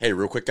Hey,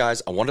 real quick,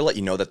 guys, I want to let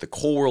you know that the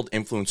Cole World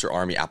Influencer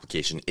Army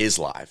application is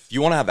live. If you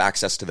want to have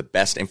access to the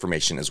best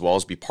information as well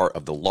as be part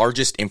of the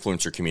largest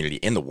influencer community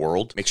in the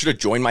world, make sure to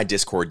join my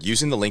Discord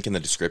using the link in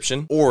the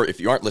description, or if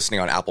you aren't listening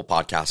on Apple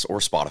Podcasts or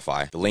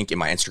Spotify, the link in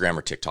my Instagram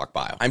or TikTok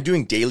bio. I'm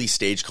doing daily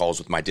stage calls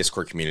with my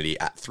Discord community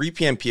at 3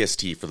 p.m.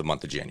 PST for the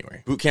month of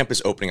January. Bootcamp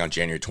is opening on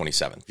January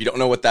 27th. If you don't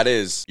know what that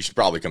is, you should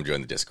probably come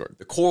join the Discord.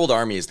 The Cole World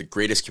Army is the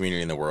greatest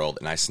community in the world,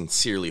 and I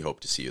sincerely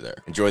hope to see you there.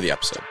 Enjoy the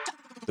episode.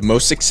 The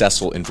most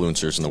successful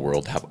influencers in the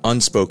world have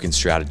unspoken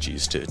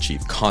strategies to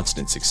achieve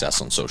constant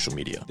success on social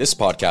media. This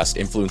podcast,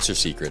 Influencer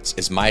Secrets,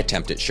 is my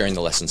attempt at sharing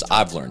the lessons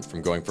I've learned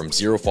from going from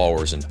 0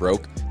 followers and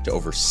broke to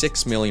over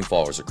 6 million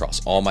followers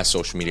across all my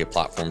social media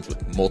platforms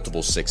with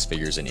multiple 6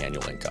 figures in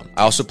annual income.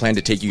 I also plan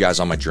to take you guys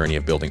on my journey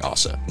of building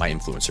Asa, my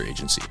influencer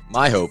agency.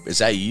 My hope is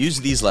that you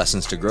use these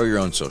lessons to grow your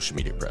own social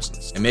media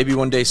presence. And maybe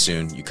one day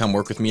soon, you come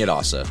work with me at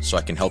Asa so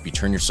I can help you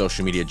turn your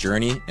social media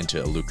journey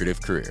into a lucrative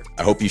career.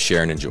 I hope you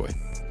share and enjoy.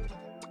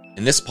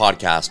 In this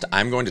podcast,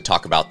 I'm going to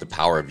talk about the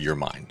power of your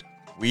mind.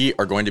 We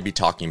are going to be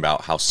talking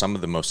about how some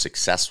of the most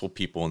successful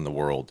people in the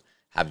world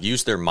have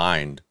used their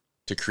mind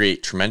to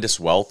create tremendous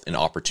wealth and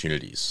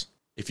opportunities.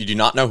 If you do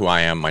not know who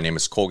I am, my name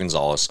is Cole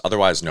Gonzalez,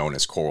 otherwise known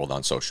as Cole World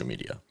on social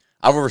media.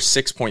 I have over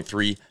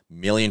 6.3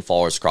 million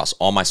followers across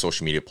all my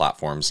social media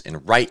platforms,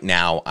 and right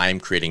now I am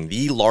creating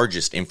the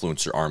largest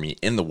influencer army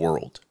in the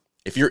world.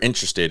 If you're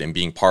interested in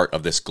being part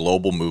of this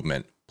global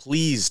movement,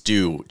 please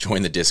do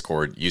join the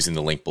Discord using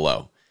the link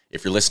below.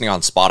 If you're listening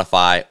on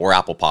Spotify or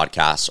Apple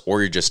Podcasts,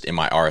 or you're just in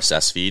my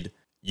RSS feed,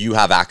 you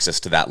have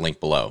access to that link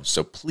below.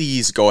 So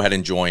please go ahead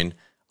and join,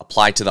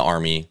 apply to the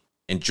army,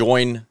 and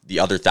join the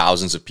other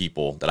thousands of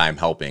people that I am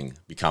helping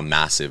become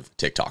massive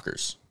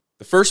TikTokers.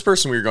 The first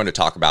person we're going to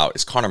talk about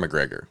is Conor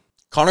McGregor.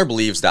 Conor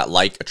believes that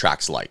like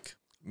attracts like,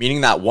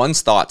 meaning that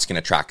one's thoughts can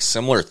attract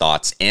similar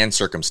thoughts and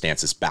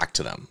circumstances back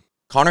to them.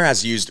 Conor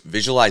has used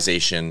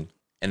visualization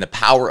and the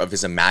power of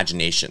his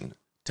imagination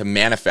to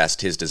manifest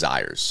his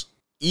desires.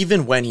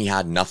 Even when he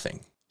had nothing,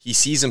 he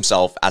sees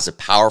himself as a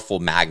powerful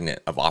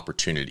magnet of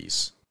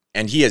opportunities.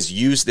 And he has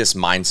used this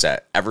mindset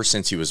ever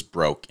since he was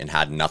broke and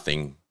had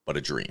nothing but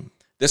a dream.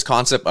 This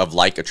concept of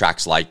like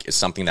attracts like is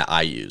something that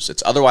I use.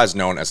 It's otherwise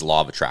known as the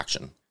law of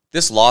attraction.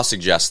 This law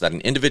suggests that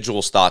an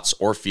individual's thoughts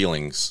or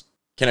feelings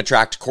can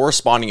attract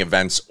corresponding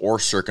events or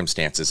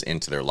circumstances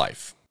into their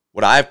life.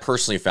 What I have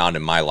personally found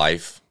in my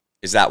life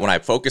is that when I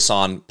focus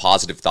on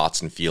positive thoughts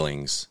and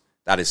feelings,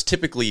 that is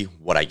typically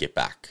what I get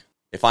back.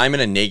 If I'm in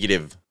a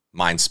negative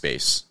mind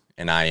space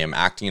and I am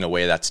acting in a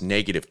way that's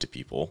negative to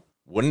people,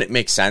 wouldn't it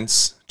make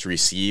sense to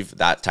receive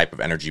that type of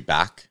energy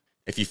back?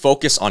 If you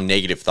focus on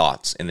negative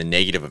thoughts and the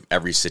negative of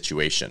every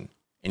situation,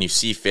 and you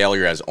see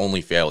failure as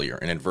only failure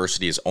and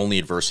adversity as only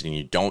adversity, and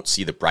you don't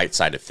see the bright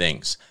side of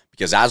things,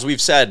 because as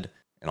we've said,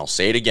 and I'll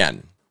say it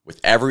again,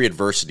 with every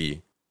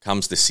adversity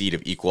comes the seed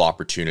of equal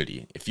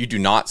opportunity. If you do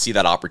not see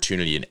that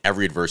opportunity in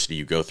every adversity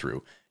you go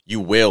through, you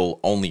will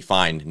only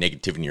find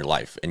negativity in your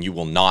life, and you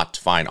will not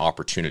find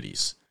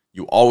opportunities.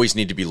 You always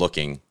need to be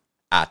looking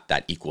at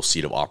that equal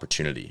seed of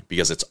opportunity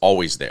because it's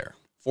always there.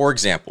 For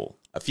example,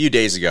 a few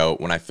days ago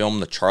when I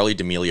filmed the Charli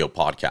D'Amelio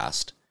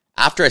podcast,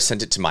 after I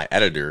sent it to my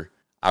editor,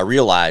 I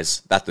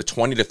realized that the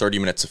 20 to 30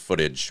 minutes of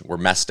footage were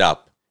messed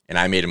up and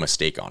I made a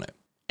mistake on it.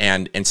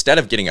 And instead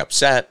of getting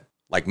upset,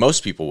 like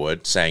most people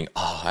would, saying,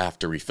 I have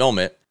to refilm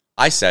it,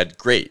 I said,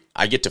 great,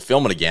 I get to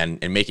film it again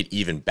and make it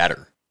even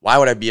better. Why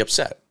would I be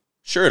upset?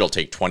 Sure, it'll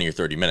take 20 or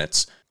 30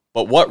 minutes,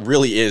 but what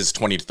really is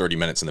 20 to 30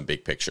 minutes in the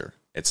big picture?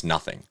 It's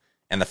nothing.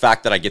 And the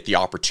fact that I get the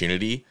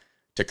opportunity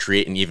to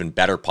create an even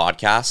better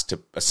podcast,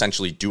 to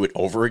essentially do it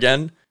over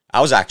again,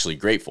 I was actually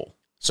grateful.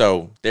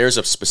 So there's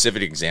a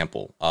specific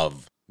example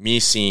of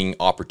me seeing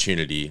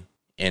opportunity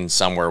in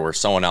somewhere where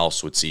someone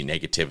else would see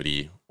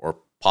negativity or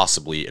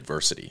possibly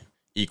adversity.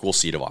 Equal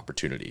seed of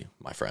opportunity,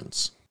 my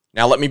friends.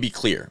 Now, let me be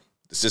clear.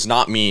 This does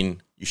not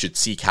mean you should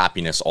seek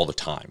happiness all the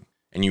time.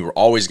 And you are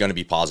always going to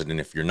be positive. And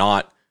if you're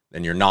not,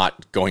 then you're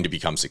not going to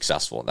become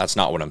successful. That's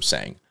not what I'm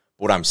saying.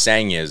 What I'm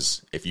saying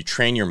is if you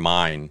train your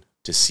mind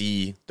to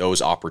see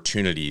those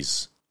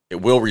opportunities,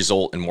 it will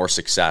result in more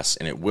success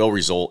and it will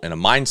result in a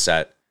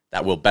mindset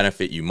that will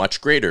benefit you much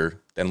greater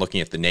than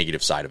looking at the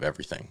negative side of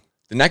everything.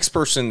 The next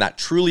person that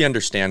truly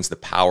understands the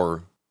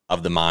power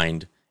of the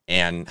mind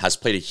and has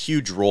played a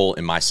huge role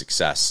in my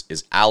success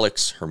is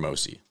Alex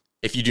Hormozi.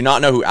 If you do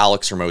not know who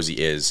Alex Hormozi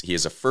is, he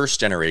is a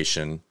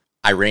first-generation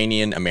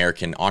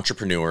Iranian-American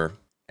entrepreneur,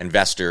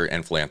 investor,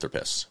 and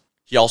philanthropist.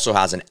 He also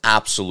has an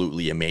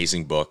absolutely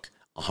amazing book,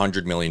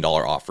 $100 Million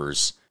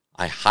Offers.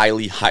 I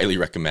highly, highly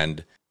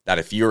recommend that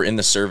if you're in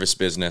the service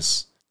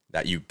business,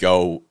 that you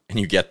go and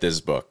you get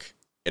this book.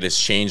 It has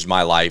changed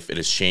my life. It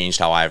has changed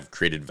how I've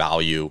created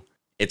value.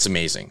 It's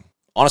amazing.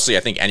 Honestly,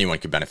 I think anyone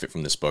could benefit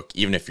from this book,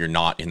 even if you're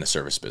not in the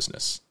service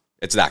business.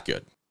 It's that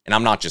good. And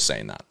I'm not just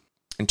saying that.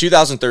 In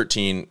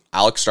 2013,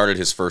 Alex started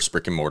his first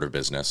brick and mortar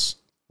business,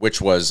 which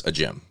was a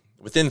gym.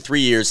 Within 3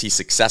 years, he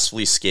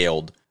successfully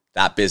scaled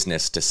that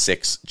business to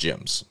 6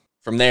 gyms.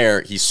 From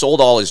there, he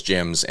sold all his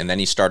gyms and then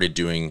he started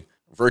doing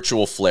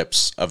virtual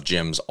flips of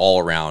gyms all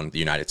around the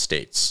United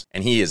States.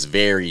 And he is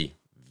very,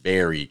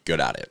 very good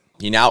at it.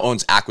 He now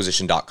owns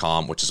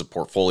Acquisition.com, which is a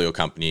portfolio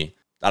company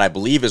that I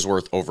believe is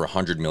worth over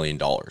 $100 million.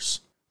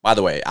 By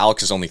the way,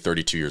 Alex is only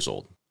 32 years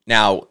old.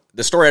 Now,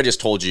 the story I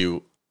just told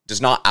you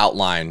does not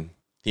outline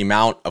the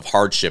amount of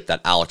hardship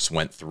that Alex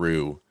went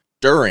through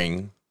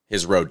during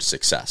his road to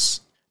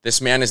success.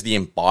 This man is the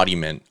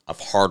embodiment of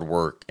hard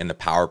work and the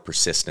power of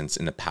persistence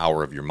and the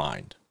power of your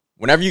mind.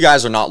 Whenever you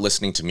guys are not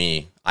listening to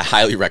me, I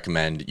highly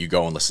recommend you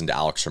go and listen to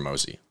Alex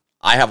Hormozi.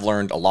 I have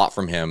learned a lot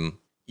from him.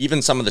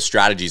 Even some of the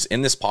strategies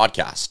in this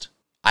podcast,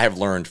 I have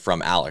learned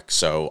from Alex.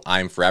 So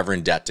I'm forever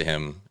in debt to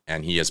him,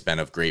 and he has been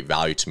of great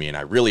value to me, and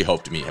I really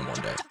hope to meet him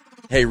one day.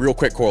 Hey, real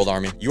quick, Core World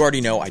Army. You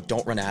already know I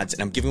don't run ads,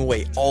 and I'm giving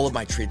away all of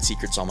my trade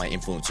secrets on my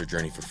influencer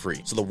journey for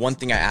free. So the one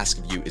thing I ask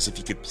of you is if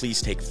you could please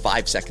take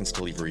 5 seconds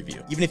to leave a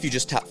review. Even if you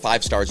just tap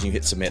 5 stars and you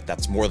hit submit,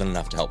 that's more than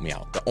enough to help me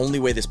out. The only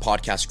way this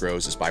podcast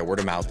grows is by word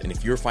of mouth, and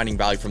if you're finding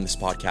value from this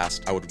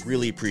podcast, I would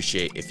really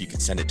appreciate if you could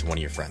send it to one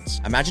of your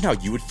friends. Imagine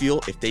how you would feel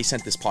if they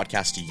sent this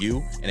podcast to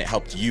you and it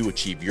helped you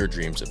achieve your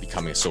dreams of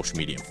becoming a social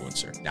media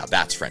influencer. Now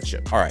that's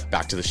friendship. All right,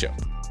 back to the show.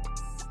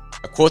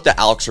 A quote that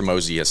Alex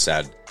Hormozi has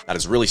said that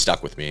has really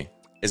stuck with me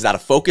is that a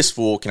focused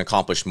fool can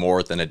accomplish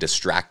more than a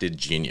distracted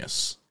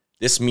genius.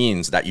 This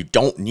means that you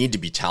don't need to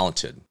be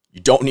talented.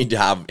 You don't need to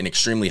have an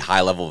extremely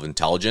high level of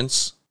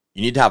intelligence.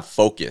 You need to have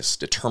focus,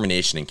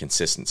 determination, and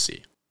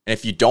consistency. And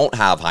if you don't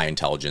have high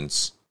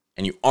intelligence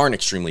and you aren't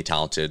extremely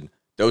talented,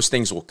 those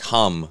things will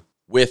come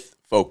with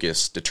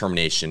focus,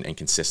 determination, and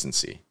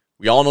consistency.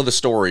 We all know the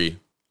story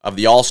of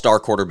the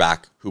all-star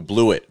quarterback who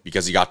blew it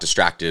because he got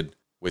distracted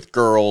with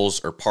girls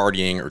or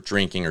partying or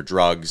drinking or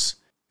drugs.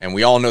 And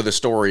we all know the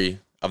story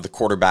of the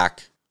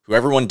quarterback who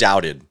everyone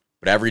doubted,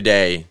 but every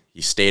day he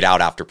stayed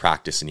out after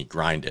practice and he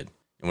grinded.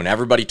 And when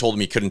everybody told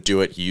him he couldn't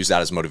do it, he used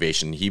that as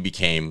motivation. He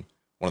became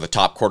one of the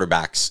top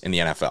quarterbacks in the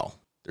NFL.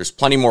 There's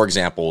plenty more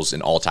examples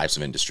in all types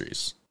of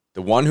industries.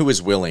 The one who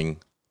is willing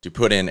to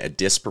put in a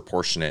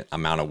disproportionate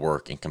amount of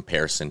work in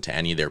comparison to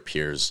any of their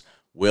peers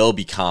will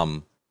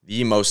become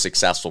the most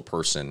successful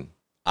person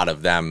out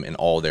of them and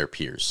all their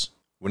peers.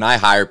 When I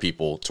hire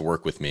people to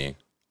work with me,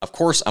 of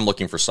course I'm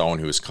looking for someone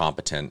who is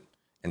competent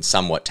and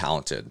somewhat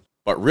talented.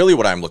 But really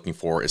what I'm looking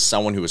for is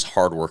someone who is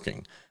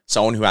hardworking,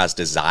 someone who has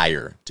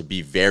desire to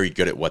be very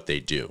good at what they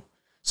do,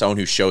 someone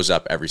who shows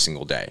up every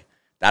single day.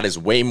 That is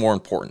way more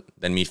important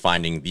than me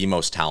finding the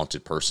most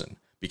talented person,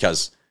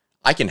 because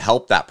I can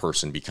help that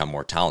person become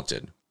more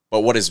talented.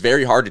 But what is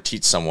very hard to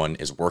teach someone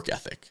is work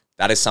ethic.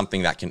 That is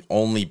something that can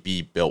only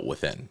be built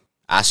within.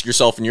 Ask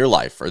yourself in your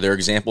life, are there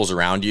examples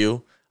around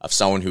you of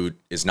someone who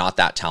is not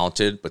that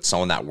talented, but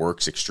someone that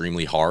works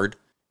extremely hard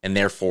and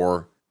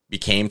therefore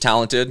became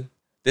talented?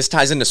 This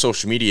ties into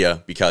social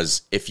media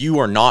because if you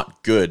are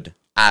not good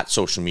at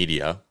social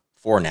media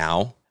for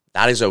now,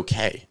 that is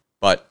okay.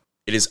 But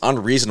it is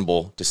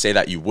unreasonable to say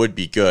that you would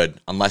be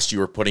good unless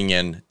you are putting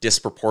in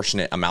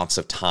disproportionate amounts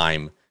of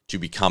time to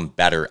become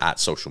better at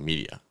social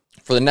media.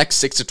 For the next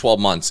 6 to 12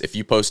 months, if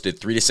you posted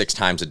 3 to 6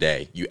 times a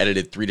day, you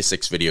edited 3 to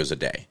 6 videos a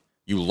day,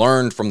 you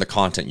learned from the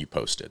content you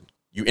posted,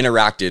 you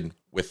interacted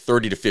with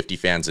 30 to 50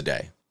 fans a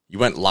day, you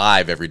went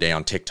live every day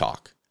on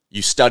TikTok,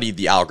 you studied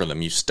the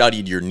algorithm, you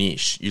studied your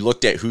niche, you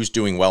looked at who's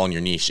doing well in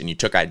your niche and you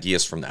took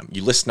ideas from them.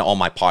 You listened to all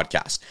my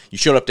podcasts. You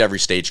showed up to every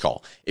stage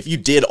call. If you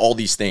did all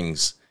these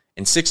things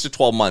in 6 to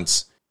 12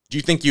 months, do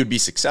you think you'd be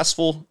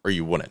successful or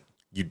you wouldn't?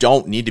 You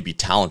don't need to be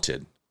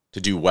talented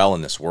to do well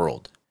in this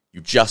world.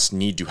 You just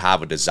need to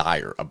have a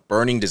desire, a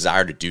burning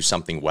desire to do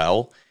something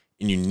well,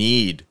 and you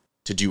need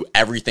to do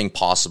everything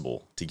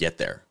possible to get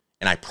there.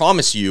 And I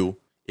promise you,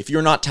 if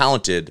you're not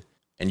talented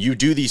and you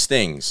do these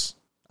things,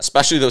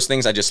 especially those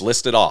things I just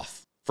listed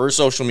off for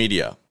social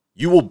media,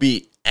 you will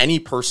beat any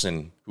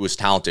person who is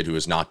talented who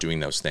is not doing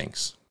those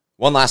things.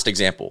 One last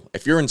example.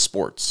 If you're in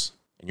sports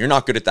and you're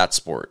not good at that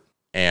sport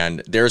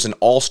and there's an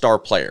all-star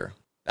player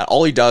that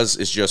all he does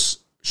is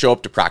just show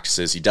up to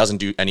practices, he doesn't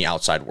do any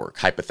outside work,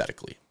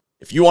 hypothetically.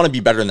 If you want to be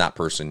better than that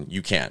person,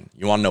 you can.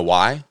 You want to know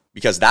why?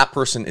 Because that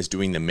person is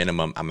doing the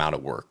minimum amount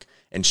of work.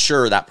 And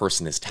sure, that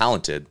person is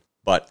talented,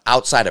 but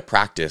outside of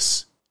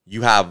practice,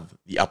 you have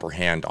the upper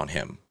hand on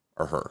him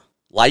or her.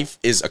 Life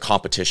is a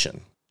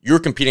competition. You're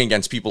competing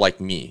against people like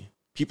me,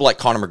 people like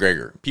Conor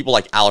McGregor, people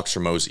like Alex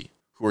Hormozi,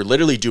 who are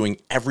literally doing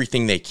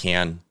everything they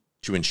can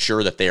to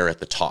ensure that they are at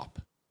the top.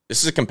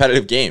 This is a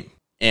competitive game.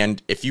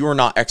 And if you are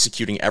not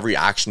executing every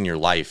action in your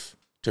life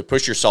to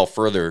push yourself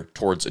further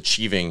towards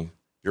achieving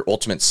your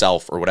ultimate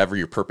self or whatever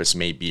your purpose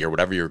may be or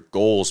whatever your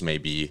goals may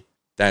be,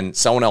 then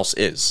someone else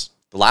is.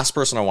 The last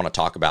person I want to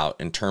talk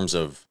about in terms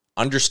of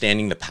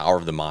understanding the power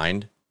of the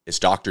mind is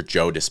Dr.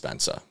 Joe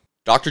Dispenza.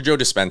 Dr. Joe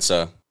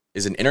Dispenza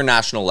is an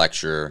international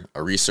lecturer,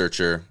 a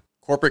researcher,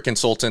 corporate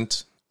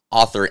consultant,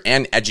 author,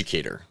 and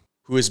educator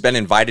who has been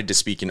invited to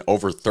speak in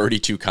over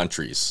 32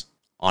 countries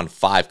on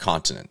 5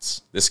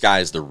 continents. This guy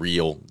is the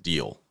real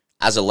deal.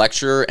 As a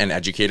lecturer and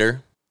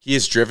educator, he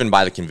is driven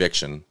by the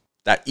conviction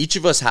that each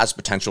of us has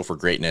potential for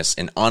greatness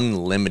and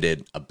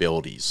unlimited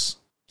abilities.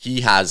 He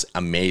has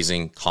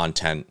amazing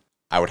content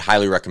I would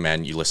highly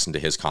recommend you listen to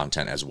his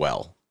content as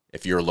well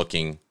if you're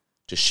looking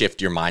to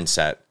shift your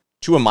mindset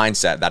to a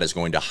mindset that is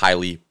going to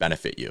highly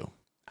benefit you.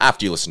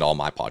 After you listen to all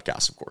my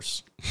podcasts, of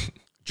course.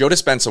 Joe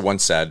Dispenza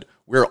once said,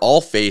 "We're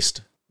all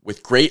faced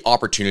with great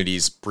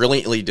opportunities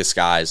brilliantly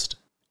disguised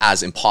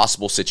as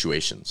impossible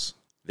situations.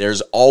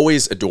 There's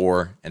always a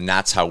door, and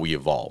that's how we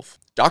evolve."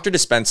 Dr.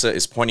 Dispenza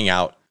is pointing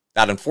out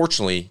that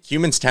unfortunately,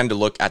 humans tend to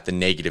look at the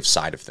negative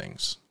side of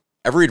things.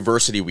 Every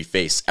adversity we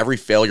face, every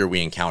failure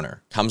we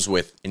encounter, comes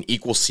with an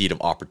equal seed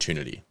of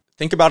opportunity.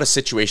 Think about a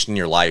situation in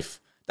your life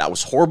that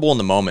was horrible in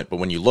the moment, but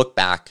when you look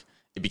back,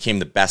 it became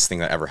the best thing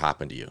that ever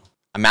happened to you.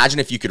 Imagine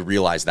if you could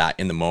realize that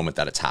in the moment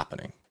that it's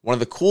happening. One of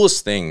the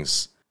coolest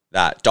things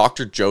that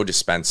Dr. Joe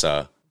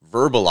Dispenza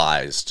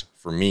verbalized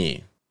for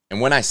me,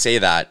 and when I say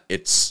that,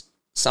 it's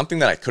something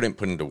that I couldn't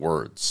put into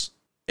words,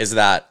 is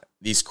that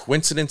these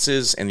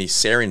coincidences and these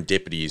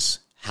serendipities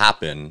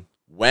happen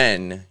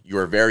when you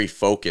are very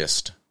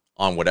focused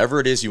on whatever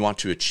it is you want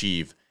to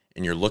achieve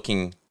and you're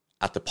looking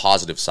at the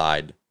positive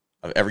side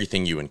of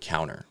everything you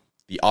encounter,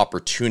 the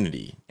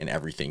opportunity in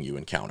everything you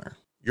encounter.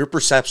 Your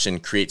perception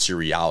creates your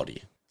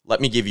reality.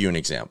 Let me give you an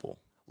example.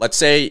 Let's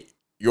say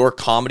you're a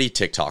comedy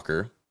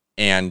TikToker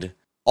and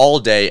all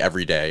day,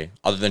 every day,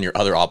 other than your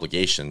other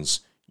obligations,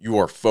 you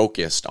are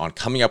focused on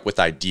coming up with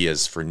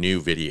ideas for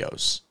new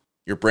videos.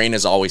 Your brain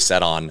is always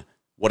set on,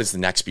 what is the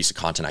next piece of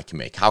content I can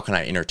make? How can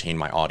I entertain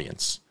my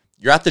audience?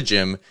 You're at the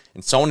gym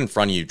and someone in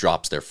front of you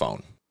drops their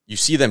phone. You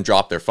see them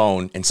drop their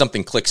phone and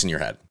something clicks in your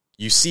head.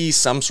 You see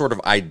some sort of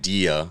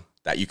idea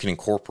that you can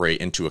incorporate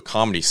into a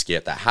comedy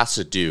skit that has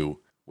to do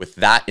with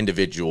that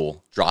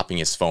individual dropping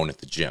his phone at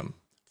the gym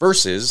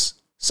versus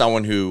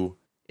someone who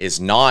is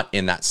not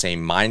in that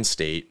same mind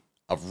state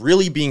of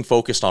really being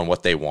focused on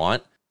what they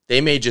want. They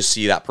may just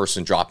see that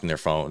person dropping their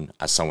phone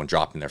as someone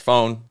dropping their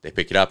phone. They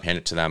pick it up, hand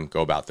it to them,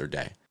 go about their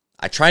day.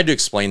 I tried to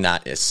explain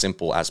that as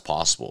simple as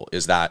possible,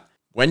 is that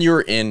when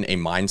you're in a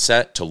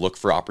mindset to look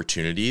for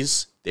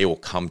opportunities, they will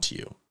come to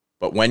you.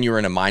 But when you're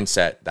in a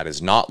mindset that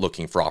is not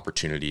looking for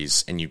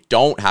opportunities and you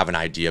don't have an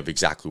idea of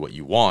exactly what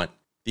you want,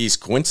 these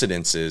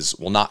coincidences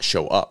will not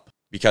show up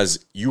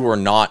because you are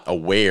not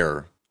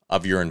aware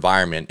of your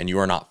environment and you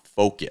are not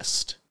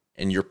focused.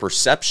 And your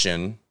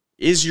perception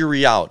is your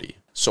reality.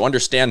 So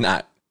understand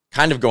that.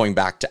 Kind of going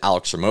back to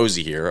Alex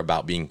Hormozi here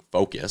about being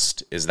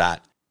focused, is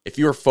that if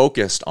you are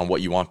focused on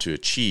what you want to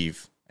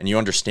achieve and you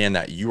understand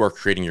that you are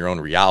creating your own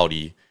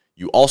reality,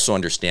 you also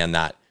understand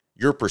that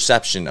your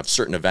perception of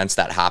certain events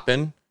that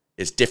happen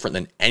is different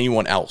than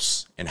anyone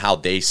else and how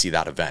they see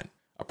that event.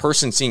 A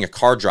person seeing a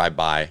car drive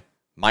by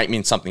might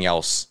mean something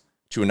else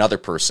to another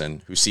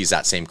person who sees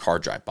that same car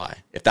drive by,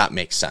 if that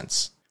makes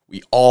sense.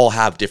 We all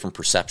have different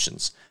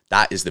perceptions.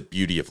 That is the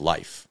beauty of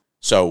life.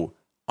 So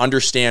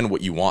understand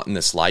what you want in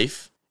this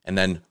life and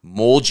then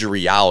mold your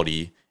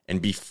reality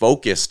and be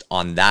focused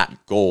on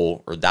that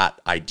goal or that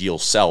ideal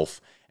self.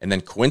 And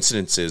then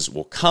coincidences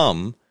will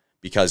come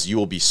because you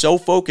will be so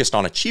focused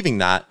on achieving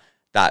that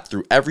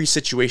through every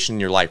situation in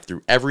your life,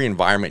 through every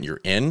environment you're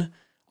in,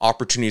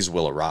 opportunities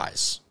will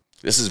arise.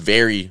 This is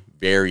very,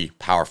 very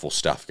powerful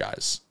stuff,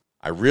 guys.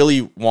 I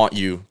really want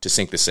you to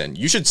sink this in.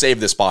 You should save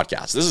this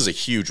podcast. This is a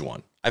huge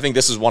one. I think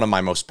this is one of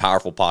my most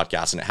powerful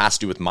podcasts, and it has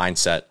to do with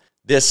mindset.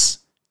 This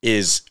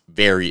is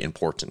very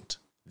important.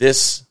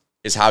 This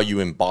is how you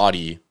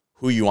embody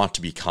who you want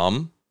to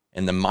become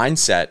and the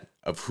mindset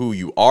of who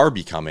you are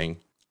becoming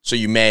so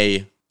you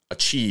may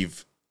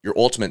achieve your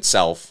ultimate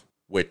self,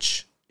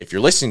 which, if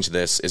you're listening to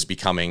this, is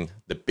becoming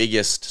the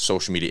biggest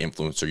social media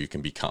influencer you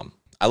can become.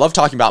 I love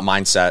talking about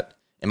mindset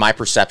and my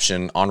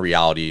perception on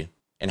reality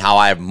and how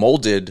I have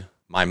molded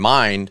my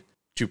mind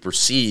to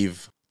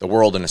perceive the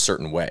world in a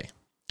certain way.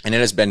 And it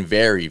has been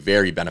very,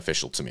 very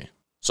beneficial to me.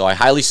 So I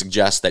highly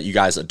suggest that you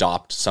guys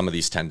adopt some of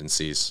these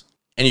tendencies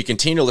and you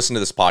continue to listen to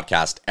this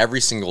podcast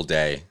every single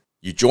day.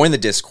 You join the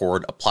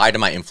Discord, apply to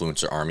my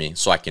influencer army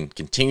so I can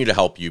continue to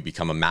help you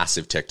become a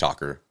massive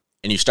TikToker.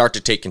 And you start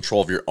to take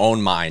control of your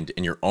own mind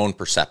and your own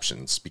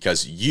perceptions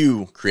because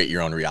you create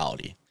your own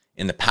reality.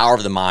 And the power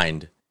of the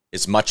mind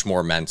is much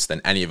more immense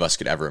than any of us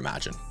could ever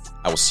imagine.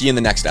 I will see you in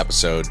the next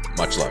episode.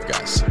 Much love,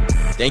 guys.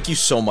 Thank you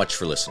so much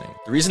for listening.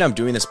 The reason I'm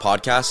doing this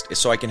podcast is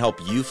so I can help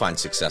you find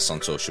success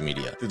on social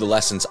media through the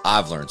lessons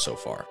I've learned so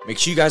far. Make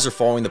sure you guys are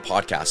following the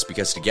podcast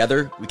because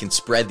together we can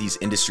spread these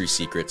industry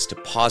secrets to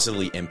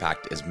positively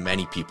impact as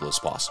many people as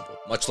possible.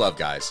 Much love,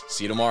 guys.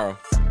 See you tomorrow.